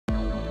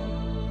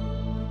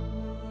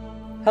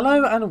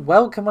Hello and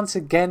welcome once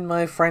again,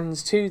 my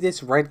friends, to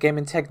this Red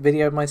Gaming Tech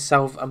video.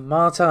 Myself,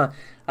 Amata.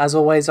 As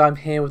always, I'm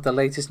here with the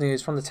latest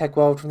news from the tech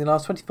world from the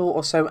last 24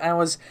 or so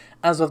hours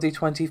as of the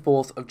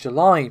 24th of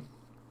July.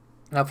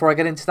 Now, before I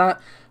get into that,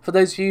 for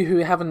those of you who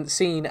haven't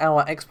seen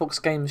our Xbox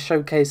Games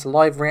Showcase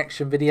live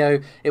reaction video,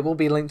 it will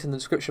be linked in the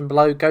description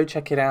below. Go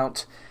check it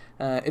out.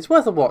 It's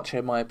worth a watch,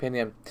 in my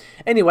opinion.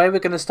 Anyway, we're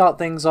going to start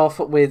things off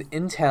with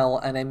Intel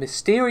and a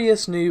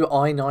mysterious new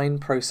i9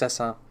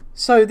 processor.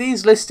 So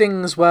these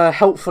listings were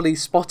helpfully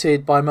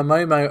spotted by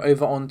Momomo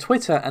over on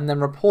Twitter and then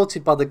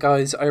reported by the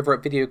guys over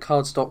at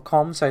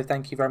videocards.com, so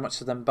thank you very much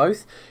to them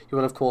both. You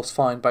will of course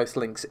find both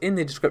links in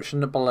the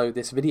description below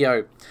this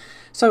video.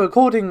 So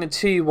according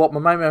to what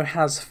Momomo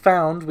has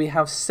found, we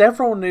have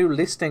several new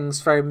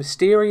listings for a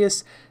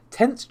mysterious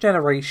 10th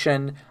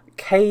generation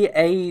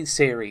KA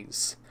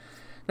series.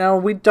 Now,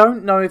 we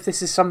don't know if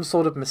this is some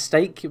sort of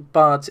mistake,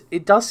 but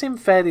it does seem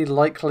fairly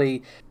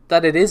likely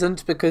that it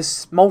isn't,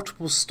 because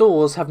multiple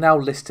stores have now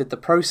listed the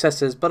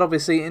processors, but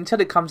obviously until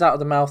it comes out of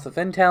the mouth of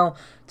Intel,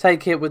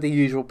 take it with the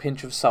usual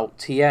pinch of salt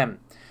TM.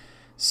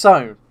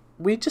 So,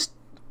 we just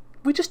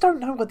don't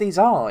know what these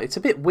are. It's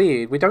a bit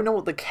weird. We don't know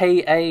what the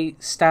KA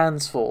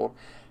stands for.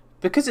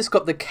 Because it's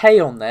got the K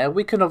on there,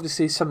 we can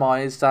obviously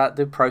surmise that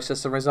the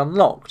processor is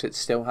unlocked. It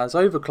still has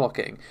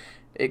overclocking.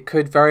 It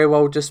could very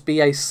well just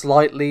be a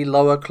slightly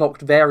lower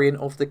clocked variant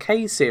of the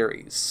K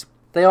series.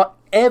 They are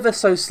ever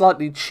so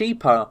slightly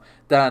cheaper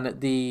than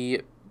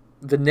the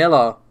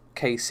vanilla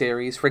K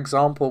series. For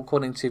example,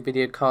 according to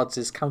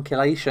VideoCards'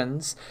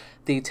 calculations,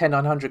 the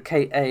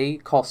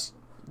 10900KA costs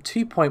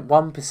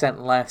 2.1%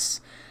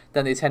 less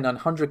than the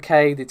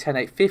 10900K. The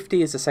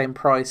 10850 is the same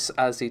price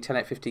as the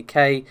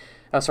 10850K.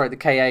 Sorry, the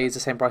KA is the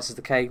same price as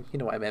the K. You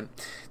know what I meant.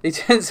 The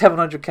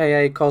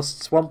 10700KA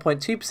costs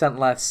 1.2%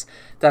 less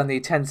than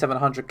the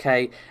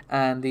 10700K,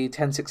 and the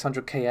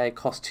 10600KA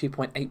costs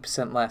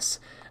 2.8% less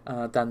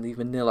than the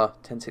vanilla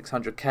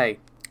 10600K.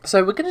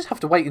 So we're going to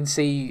have to wait and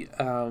see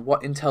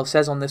what Intel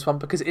says on this one,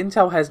 because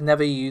Intel has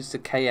never used the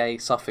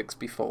KA suffix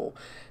before.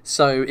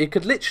 So it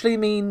could literally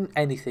mean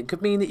anything. It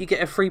could mean that you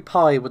get a free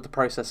pie with the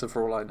processor,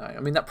 for all I know. I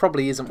mean, that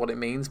probably isn't what it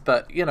means,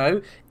 but, you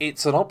know,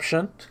 it's an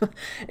option.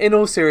 In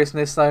all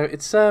seriousness, though,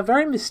 it's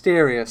very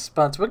mysterious.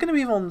 But we're going to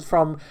move on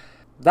from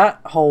that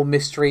whole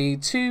mystery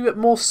to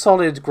more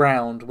solid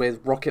ground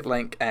with Rocket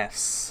Lake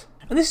S.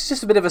 And this is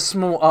just a bit of a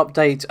small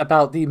update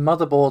about the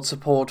motherboard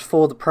support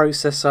for the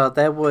processor.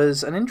 There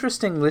was an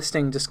interesting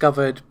listing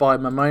discovered by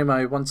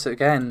Momomo once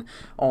again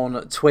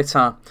on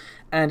Twitter,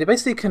 and it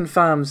basically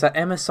confirms that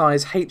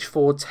MSI's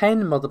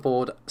H410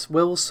 motherboard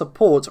will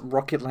support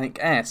Rocket Lake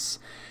S.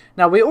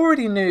 Now, we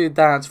already knew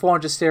that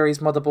 400 series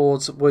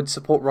motherboards would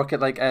support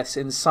Rocket Lake S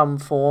in some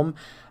form,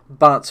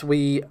 but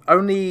we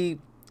only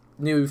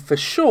knew for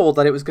sure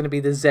that it was going to be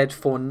the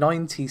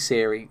Z490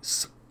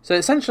 series. So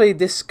essentially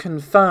this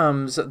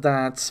confirms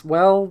that,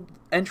 well,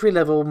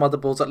 entry-level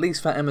motherboards, at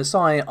least for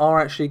MSI, are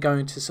actually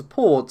going to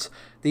support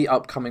the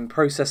upcoming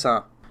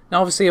processor. Now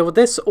obviously with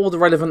this, all the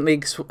relevant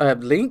links,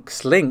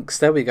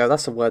 there we go,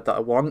 that's a word that I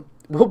want,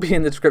 will be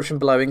in the description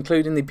below,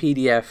 including the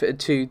PDF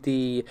to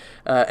the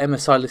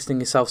MSI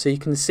listing itself, so you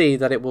can see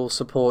that it will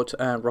support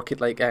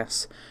Rocket Lake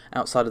S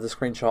outside of the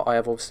screenshot I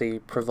have obviously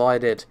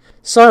provided.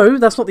 So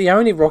that's not the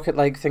only Rocket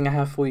Lake thing I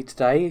have for you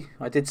today.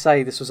 I did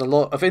say this was a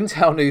lot of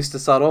Intel news to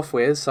start off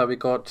with, so we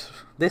got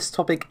this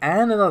topic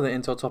and another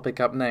Intel topic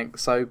up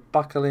next, so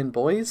buckle in,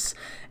 boys.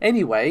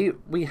 Anyway,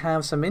 we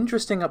have some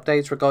interesting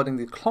updates regarding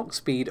the clock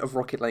speed of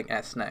Rocket Lake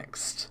S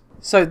next.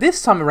 So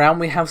this time around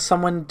we have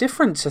someone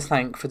different to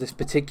thank for this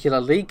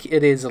particular leak.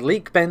 It is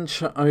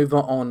Leakbench over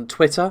on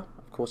Twitter.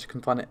 Of course you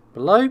can find it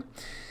below.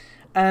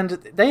 And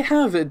they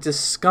have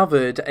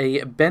discovered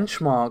a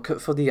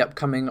benchmark for the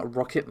upcoming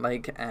Rocket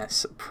Lake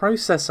S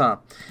processor.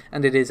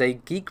 And it is a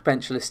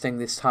Geekbench listing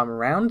this time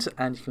around,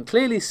 and you can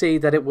clearly see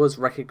that it was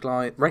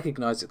recognized,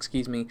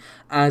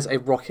 as a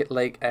Rocket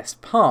Lake S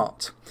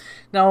part.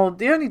 Now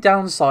the only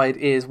downside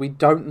is we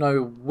don't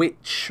know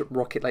which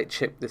Rocket Lake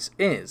chip this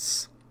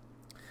is.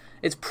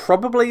 It's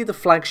probably the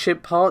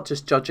flagship part,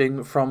 just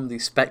judging from the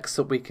specs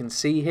that we can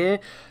see here,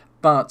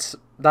 but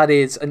that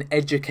is an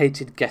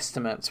educated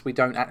guesstimate. We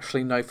don't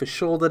actually know for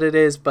sure that it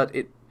is, but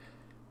it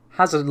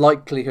has a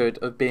likelihood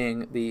of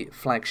being the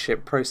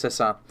flagship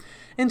processor.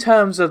 In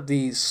terms of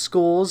the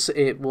scores,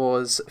 it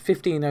was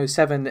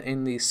 1507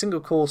 in the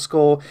single core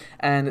score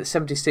and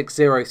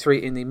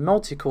 7603 in the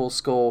multi-core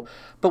score,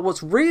 but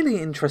what's really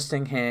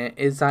interesting here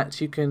is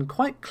that you can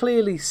quite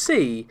clearly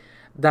see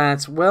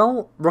that,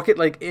 well, Rocket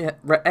Lake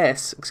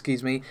S,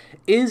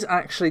 is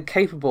actually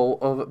capable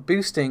of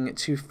boosting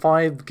to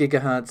 5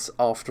 GHz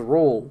after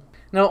all.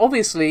 Now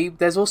obviously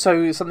there's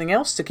also something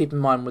else to keep in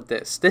mind with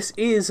this. This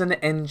is an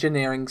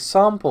engineering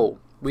sample.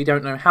 We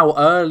don't know how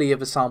early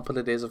of a sample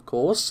it is, of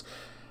course,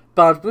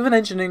 but with an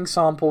engineering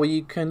sample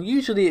you can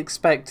usually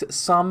expect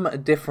some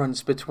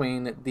difference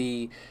between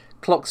the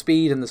clock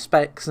speed and the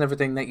specs and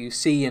everything that you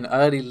see in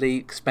early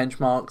leaks,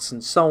 benchmarks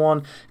and so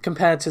on,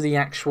 compared to the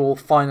actual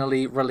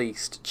finally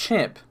released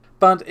chip.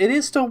 but it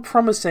is still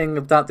promising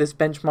that this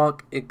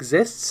benchmark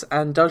exists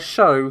and does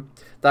show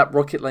that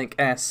Rocket Lake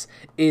S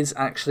is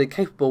actually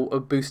capable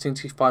of boosting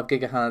to 5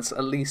 GHz,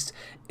 at least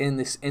in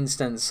this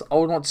instance. I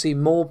would want to see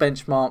more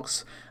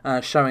benchmarks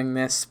showing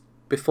this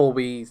before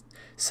we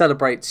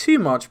celebrate too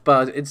much,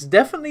 but it's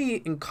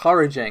definitely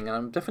encouraging, and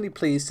I'm definitely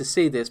pleased to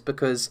see this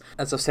because,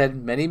 as I've said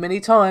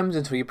many times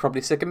until you're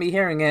probably sick of me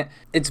hearing it,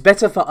 it's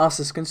better for us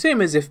as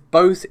consumers if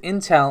both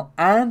Intel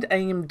and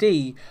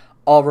AMD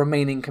are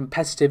remaining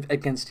competitive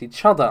against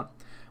each other.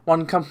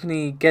 One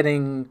company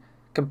getting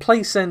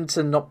complacent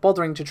and not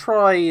bothering to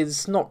try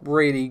is not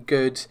really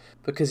good,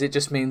 because it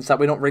just means that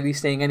we're not really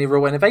seeing any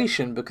real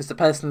innovation, because the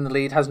person in the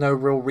lead has no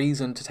real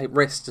reason to take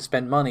risks, to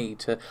spend money,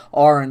 to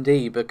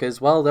R&D,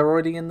 because, well, they're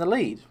already in the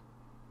lead.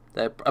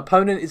 Their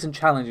opponent isn't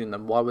challenging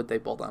them. Why would they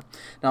bother?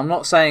 Now, I'm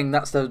not saying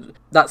that's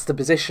the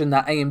position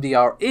that AMD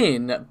are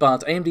in,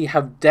 but AMD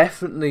have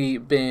definitely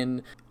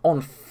been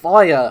on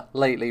fire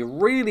lately,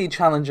 really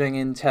challenging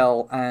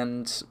Intel,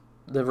 and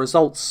the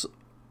results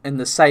in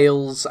the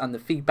sales and the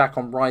feedback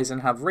on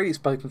Ryzen have really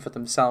spoken for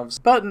themselves.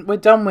 But we're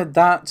done with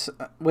that.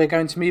 We're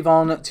going to move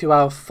on to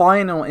our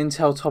final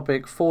Intel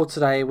topic for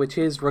today, which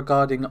is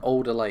regarding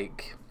Alder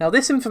Lake. Now,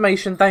 this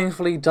information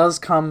thankfully does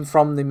come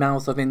from the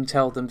mouth of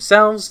Intel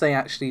themselves. They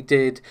actually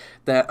did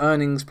their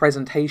earnings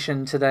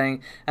presentation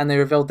today, and they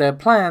revealed their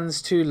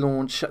plans to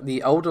launch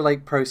the Alder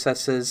Lake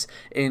processors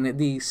in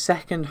the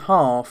second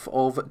half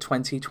of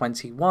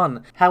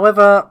 2021.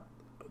 However,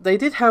 they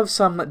did have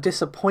some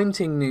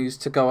disappointing news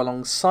to go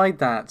alongside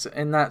that,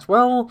 in that,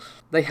 well,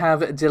 they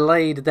have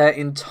delayed their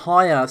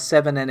entire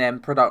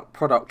 7nm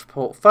product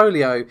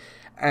portfolio,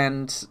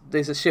 and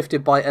this is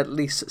shifted by at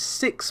least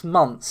 6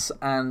 months,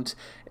 and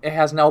it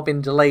has now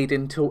been delayed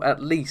until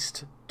at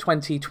least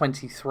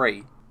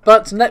 2023.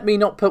 But let me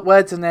not put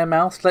words in their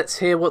mouth, let's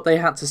hear what they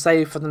had to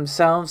say for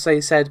themselves. They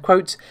said,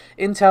 quote,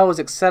 Intel is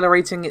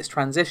accelerating its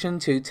transition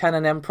to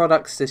 10nm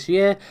products this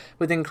year,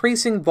 with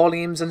increasing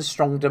volumes and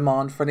strong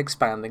demand for an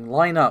expanding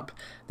lineup.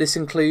 This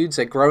includes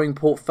a growing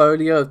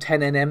portfolio of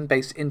 10nm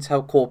based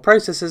Intel Core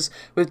processors,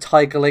 with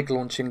Tiger Lake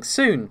launching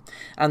soon,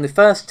 and the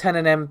first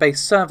 10nm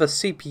based server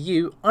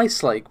CPU,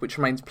 Ice Lake, which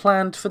remains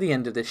planned for the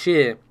end of this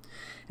year.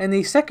 In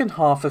the second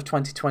half of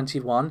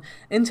 2021,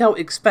 Intel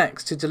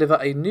expects to deliver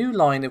a new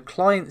line of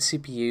client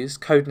CPUs,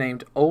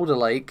 codenamed Alder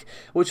Lake,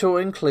 which will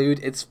include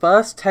its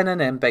first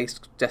 10nm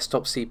based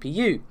desktop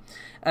CPU,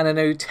 and a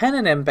new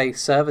 10nm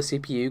based server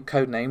CPU,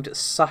 codenamed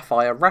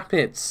Sapphire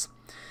Rapids.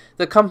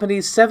 The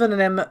company's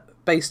 7nm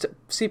based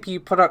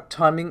CPU product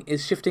timing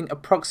is shifting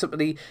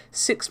approximately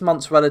 6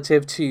 months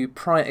relative to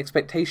prior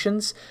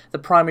expectations. The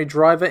primary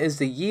driver is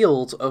the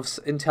yield of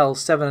Intel's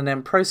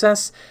 7nm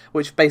process,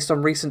 which based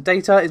on recent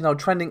data is now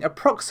trending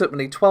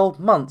approximately 12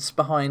 months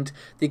behind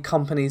the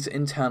company's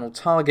internal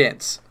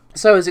targets.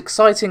 So as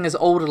exciting as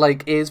Alder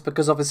Lake is,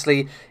 because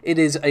obviously it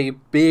is a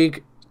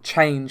big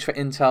change for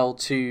Intel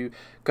to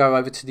go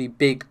over to the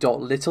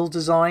big.LITTLE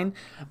design,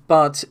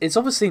 but it's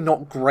obviously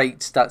not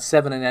great that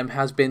 7nm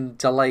has been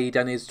delayed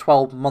and is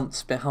 12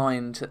 months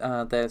behind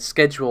their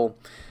schedule,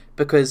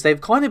 because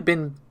they've kind of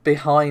been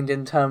behind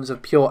in terms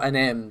of pure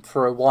NM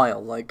for a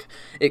while. Like,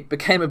 it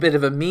became a bit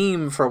of a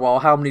meme for a while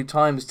how many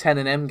times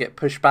 10nm get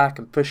pushed back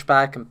and pushed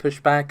back and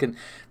pushed back, and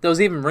there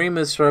was even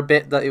rumours for a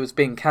bit that it was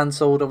being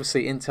cancelled.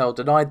 Obviously Intel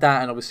denied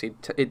that, and obviously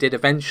it did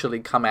eventually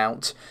come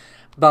out,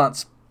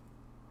 but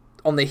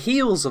on the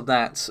heels of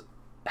that,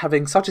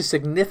 having such a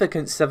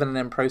significant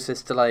 7nm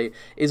process delay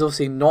is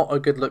obviously not a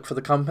good look for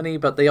the company,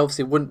 but they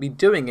obviously wouldn't be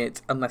doing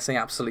it unless they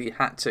absolutely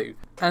had to.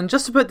 And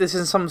just to put this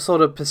in some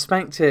sort of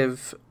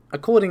perspective,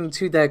 according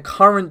to their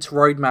current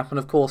roadmap, and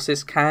of course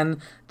this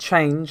can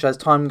change as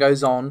time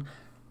goes on,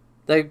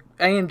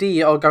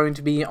 AMD are going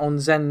to be on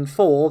Zen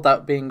 4,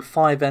 that being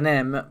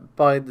 5nm,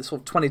 by the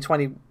sort of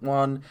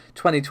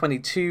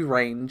 2021-2022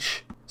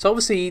 range. So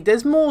obviously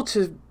there's more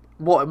to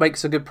what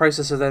makes a good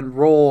processor than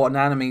raw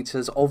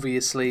nanometers,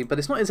 obviously, but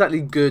it's not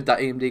exactly good that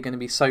AMD are going to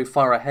be so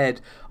far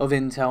ahead of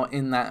Intel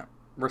in that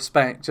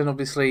respect, and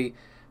obviously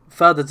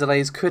further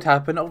delays could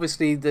happen.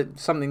 Obviously that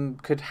something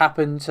could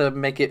happen to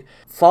make it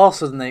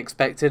faster than they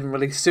expected and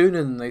release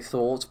sooner than they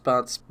thought,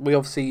 but we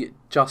obviously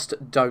just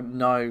don't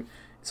know.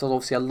 It's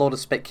obviously a lot of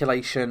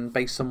speculation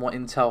based on what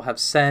Intel have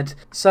said.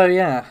 So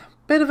yeah,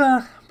 bit of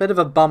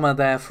a bummer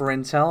there for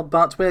Intel,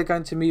 but we're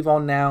going to move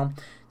on now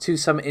to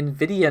some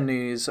Nvidia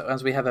news,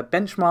 as we have a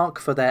benchmark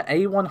for their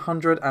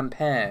A100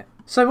 Ampere.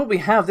 So what we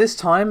have this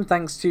time,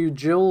 thanks to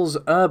Jules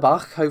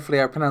Erbach, hopefully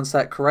I pronounced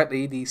that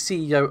correctly, the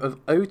CEO of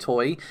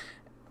Otoy,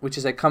 which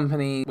is a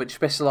company which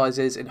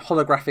specialises in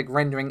holographic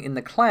rendering in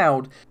the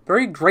cloud,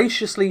 very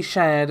graciously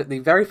shared the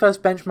very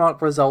first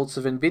benchmark results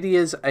of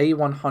Nvidia's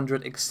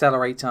A100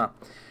 accelerator.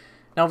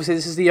 Now obviously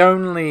this is the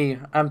only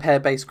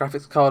Ampere-based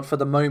graphics card for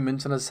the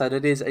moment, and as I said,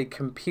 it is a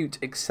compute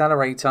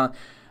accelerator.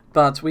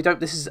 But we don't,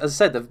 this is, as I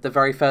said, the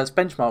very first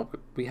benchmark.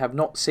 We have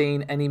not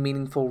seen any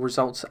meaningful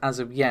results as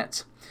of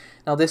yet.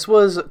 Now this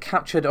was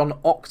captured on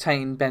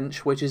Octane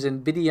Bench, which is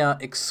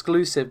Nvidia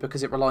exclusive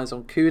because it relies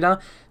on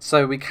CUDA,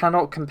 so we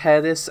cannot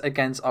compare this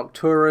against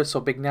Arcturus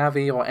or Big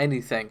Navi or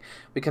anything.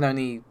 We can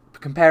only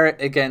compare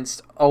it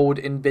against old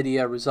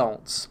Nvidia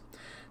results.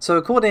 So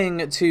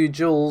according to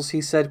Jules,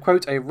 he said,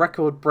 quote, a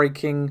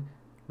record-breaking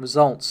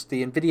results.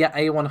 The Nvidia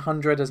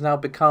A100 has now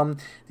become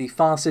the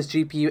fastest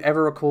GPU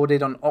ever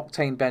recorded on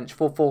Octane Bench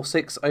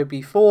 446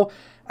 OB4.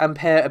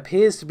 Ampere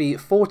appears to be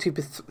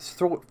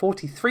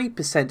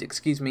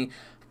 43%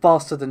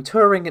 faster than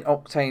Turing in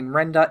Octane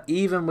render,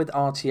 even with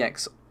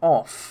RTX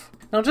off.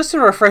 Now, just to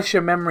refresh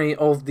your memory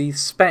of the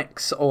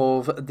specs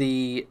of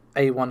the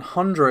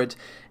A100,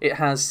 it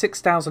has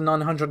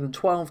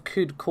 6,912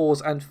 CUDA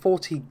cores and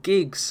 40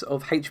 gigs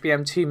of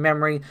HBM2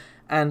 memory,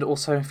 and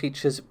also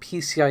features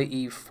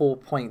PCIe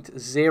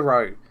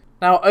 4.0.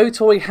 Now,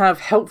 Otoy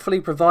have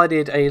helpfully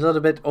provided a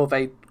little bit of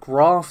a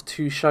graph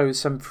to show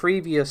some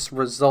previous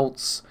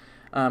results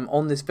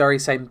on this very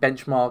same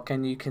benchmark,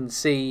 and you can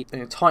see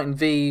Titan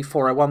V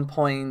 401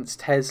 points,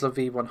 Tesla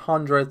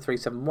V100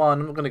 371.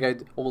 I'm not going to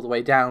go all the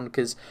way down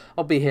because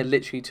I'll be here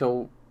literally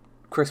till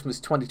Christmas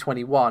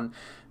 2021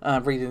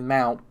 reading them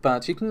out,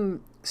 but you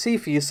can see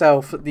for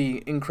yourself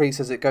the increase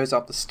as it goes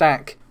up the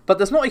stack. But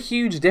there's not a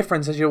huge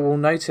difference, as you will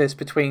notice,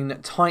 between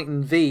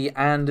Titan V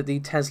and the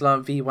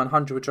Tesla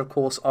V100, which of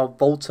course are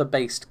Volta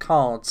based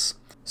cards.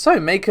 So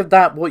make of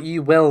that what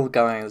you will,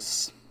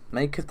 guys.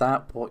 Make of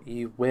that what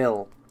you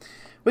will.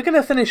 We're going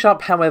to finish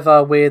up,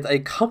 however, with a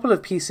couple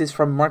of pieces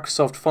from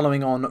Microsoft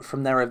following on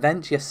from their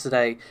event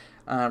yesterday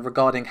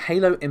regarding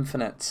Halo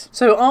Infinite.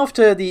 So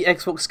after the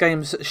Xbox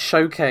Games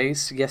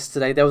Showcase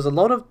yesterday, there was a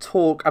lot of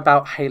talk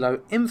about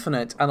Halo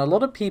Infinite, and a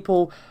lot of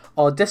people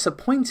are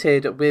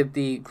disappointed with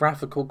the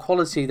graphical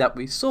quality that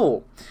we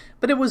saw.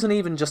 But it wasn't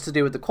even just to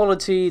do with the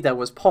quality, there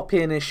was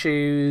pop-in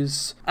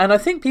issues, and I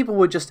think people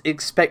were just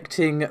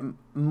expecting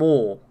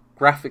more,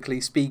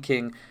 graphically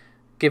speaking,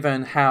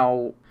 given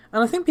how...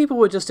 And I think people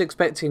were just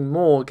expecting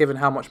more given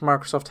how much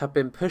Microsoft have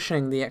been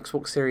pushing the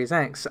Xbox Series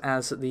X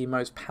as the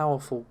most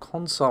powerful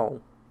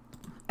console.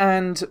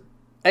 And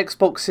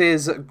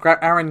Xbox's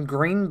Aaron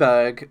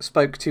Greenberg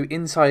spoke to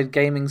Inside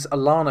Gaming's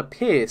Alana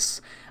Pierce,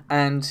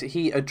 and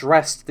he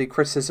addressed the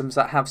criticisms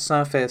that have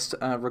surfaced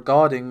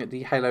regarding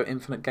the Halo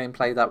Infinite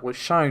gameplay that was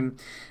shown.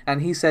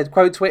 And he said,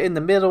 quote, we're in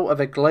the middle of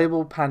a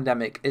global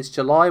pandemic. It's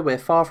July, we're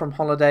far from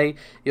holiday.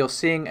 You're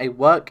seeing a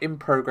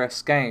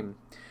work-in-progress game.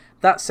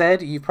 That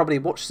said, you've probably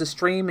watched the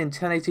stream in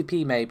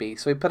 1080p maybe,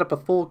 so we put up a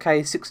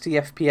 4K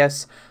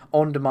 60fps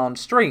on-demand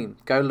stream.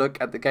 Go look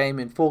at the game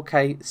in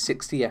 4K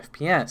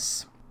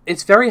 60fps.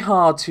 It's very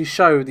hard to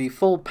show the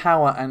full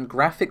power and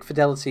graphic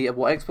fidelity of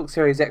what Xbox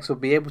Series X will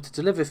be able to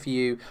deliver for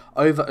you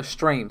over a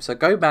stream, so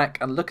go back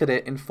and look at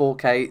it in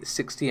 4K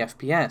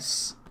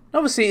 60fps.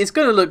 Obviously, it's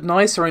going to look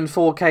nicer in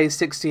 4K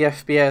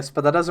 60fps,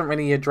 but that doesn't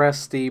really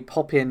address the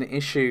pop-in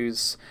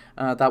issues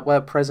that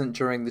were present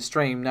during the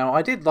stream. Now,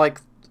 I did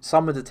like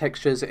some of the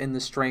textures in the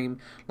stream,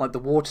 like the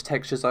water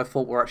textures I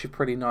thought were actually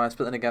pretty nice,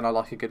 but then again I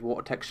like a good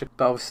water texture.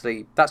 But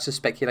obviously that's just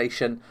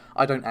speculation,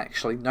 I don't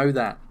actually know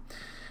that.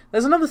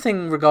 There's another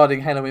thing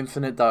regarding Halo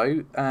Infinite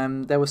though.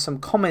 There were some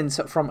comments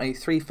from a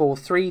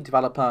 343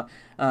 developer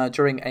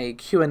during a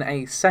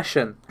Q&A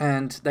session,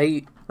 and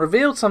they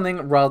revealed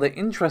something rather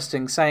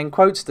interesting, saying,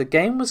 quote, the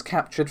game was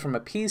captured from a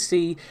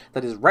PC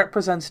that is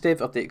representative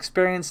of the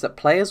experience that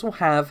players will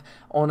have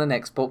on an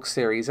Xbox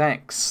Series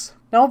X.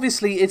 Now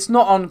obviously it's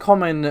not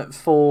uncommon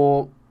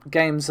for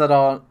games that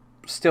are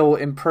still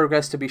in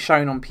progress to be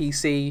shown on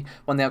PC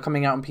when they are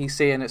coming out on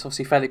PC, and it's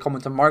obviously fairly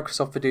common to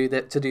Microsoft to do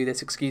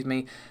this.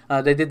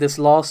 They did this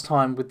last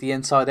time with the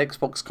Inside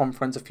Xbox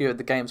conference. A few of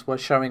the games were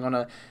showing on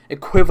an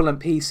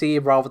equivalent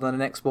PC rather than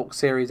an Xbox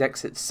Series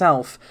X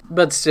itself,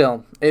 but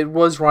still, it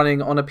was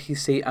running on a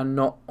PC and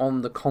not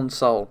on the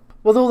console.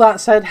 With all that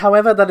said,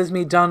 however, that is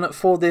me done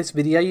for this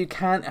video. You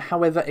can,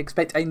 however,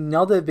 expect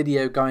another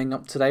video going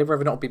up today,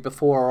 whether or not it be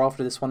before or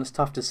after this one is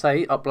tough to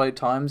say. Upload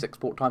times,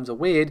 export times are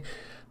weird.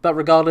 But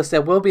regardless,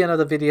 there will be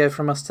another video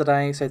from us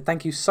today. So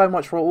thank you so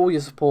much for all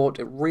your support.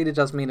 It really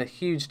does mean a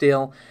huge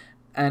deal.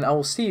 And I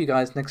will see you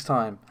guys next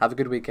time. Have a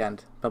good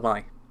weekend.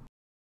 Bye-bye.